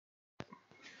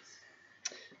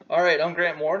Alright, I'm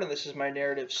Grant Moore, and this is my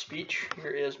narrative speech.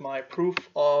 Here is my proof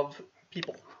of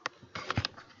people.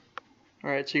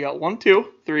 Alright, so you got 1,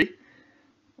 2, 3,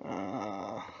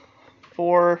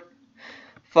 4,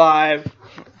 5,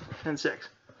 and 6.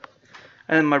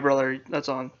 And then my brother, that's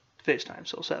on FaceTime,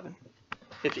 so 7,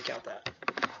 if you count that.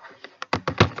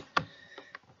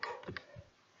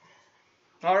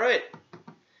 Alright,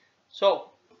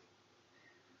 so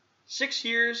 6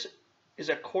 years is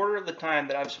a quarter of the time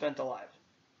that I've spent alive.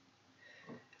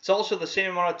 It's also the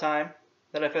same amount of time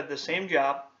that I've had the same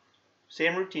job,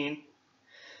 same routine,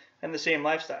 and the same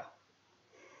lifestyle.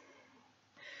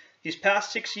 These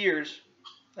past 6 years,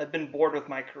 I've been bored with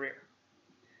my career.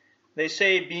 They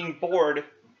say being bored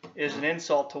is an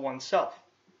insult to oneself.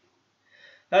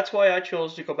 That's why I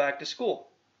chose to go back to school.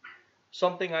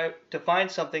 To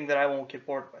find something that I won't get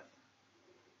bored with.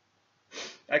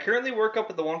 I currently work up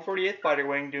at the 148th Fighter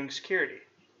Wing doing security.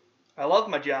 I love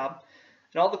my job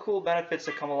and all the cool benefits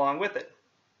that come along with it.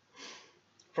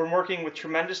 From working with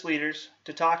tremendous leaders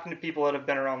to talking to people that have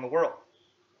been around the world.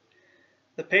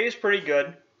 The pay is pretty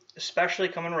good, especially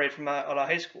coming right from out of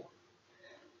high school.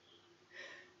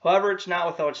 However, it's not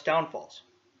without its downfalls.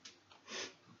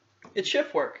 It's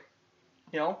shift work.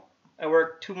 I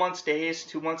work 2 months days,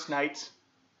 2 months nights.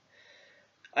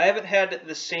 I haven't had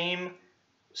the same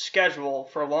schedule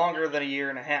for longer than a year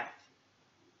and a half.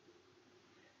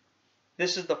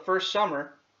 This is the first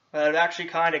summer that I've actually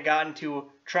kind of gotten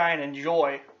to try and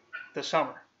enjoy the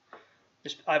summer.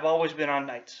 I've always been on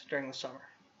nights during the summer.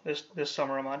 This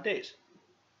summer I'm on days.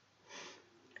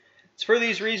 It's for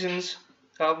these reasons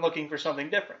I'm looking for something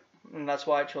different, and that's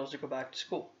why I chose to go back to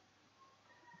school.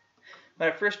 When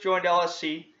I first joined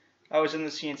LSC, I was in the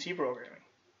CNC programming.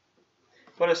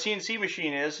 What a CNC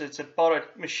machine is, it's about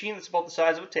a machine that's about the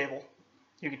size of a table.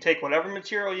 You can take whatever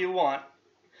material you want,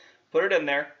 put it in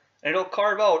there, and it'll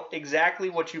carve out exactly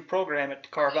what you program it to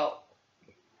carve out.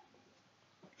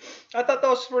 I thought that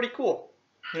was pretty cool.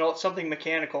 It's something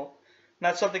mechanical. And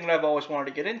that's something that I've always wanted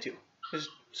to get into, is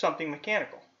something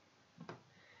mechanical.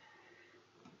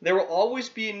 There will always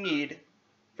be a need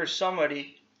for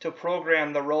somebody to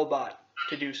program the robot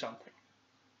to do something.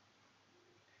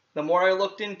 The more I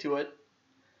looked into it,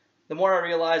 the more I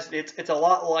realized it's a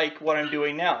lot like what I'm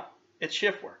doing now. It's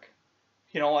shift work.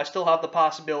 I still have the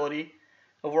possibility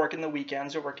of working the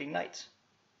weekends or working nights.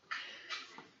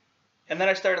 And then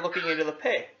I started looking into the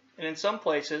pay. And in some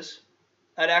places,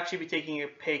 I'd actually be taking a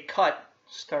pay cut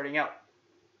starting out.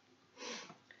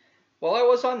 While I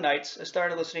was on nights, I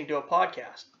started listening to a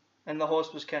podcast, and the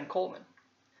host was Ken Coleman.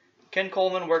 Ken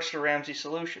Coleman works for Ramsey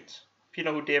Solutions. If you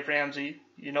know who Dave Ramsey,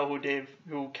 you know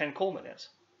who Ken Coleman is.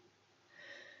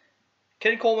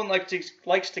 Ken Coleman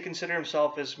likes to consider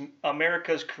himself as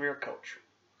America's career coach.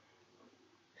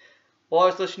 While I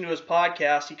was listening to his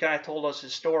podcast, he kind of told us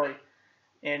his story.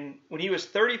 And when he was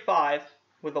 35,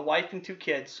 with a wife and 2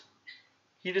 kids,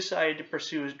 he decided to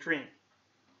pursue his dream.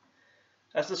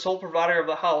 As the sole provider of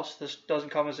the house, this doesn't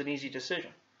come as an easy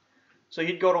decision. So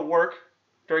he'd go to work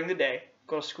during the day,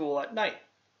 go to school at night.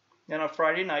 And on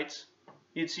Friday nights,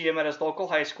 you'd see him at his local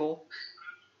high school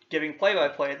giving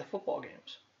play-by-play at the football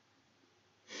games.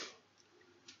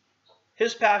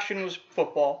 His passion was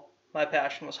football, my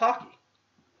passion was hockey.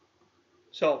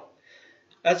 So,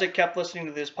 as I kept listening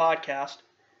to this podcast,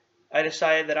 I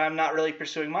decided that I'm not really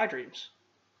pursuing my dreams.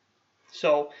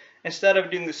 So, instead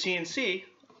of doing the CNC,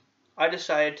 I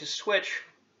decided to switch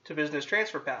to business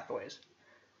transfer pathways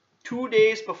 2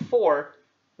 days before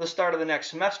the start of the next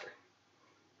semester.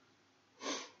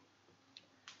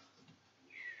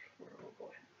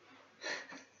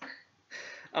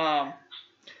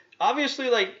 Obviously,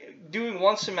 doing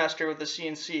one semester with the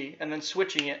CNC and then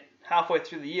switching it halfway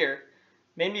through the year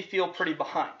made me feel pretty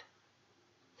behind.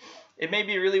 It made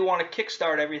me really want to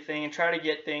kickstart everything and try to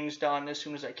get things done as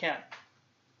soon as I can.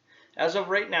 As of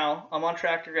right now, I'm on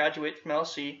track to graduate from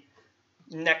LC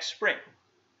next spring,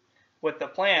 with the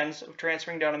plans of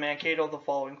transferring down to Mankato the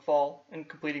following fall and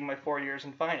completing my 4 years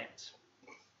in finance.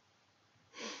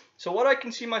 So what I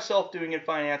can see myself doing in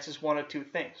finance is one of 2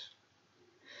 things.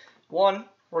 1,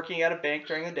 working at a bank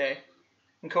during the day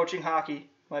and coaching hockey,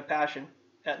 my passion,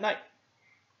 at night.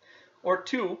 Or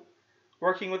 2,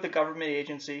 working with a government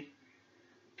agency,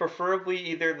 preferably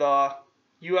either the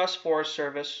U.S. Forest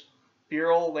Service,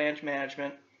 Bureau of Land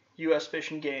Management, U.S.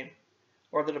 Fish and Game,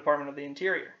 or the Department of the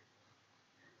Interior.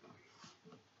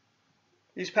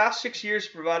 These past 6 years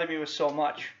have provided me with so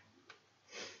much.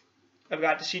 I've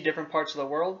got to see different parts of the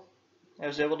world. I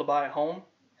was able to buy a home.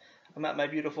 I met my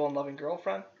beautiful and loving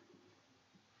girlfriend.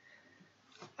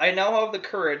 I now have the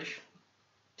courage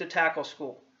to tackle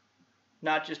school,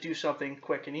 not just do something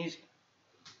quick and easy.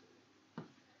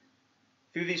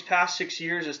 through these past 6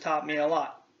 years has taught me a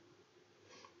lot.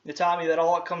 It taught me that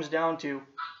all it comes down to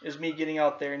is me getting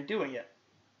out there and doing it.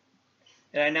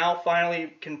 And I now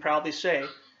finally can proudly say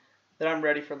that I'm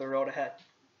ready for the road ahead.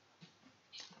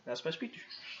 That's my speech.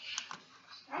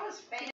 That was fantastic.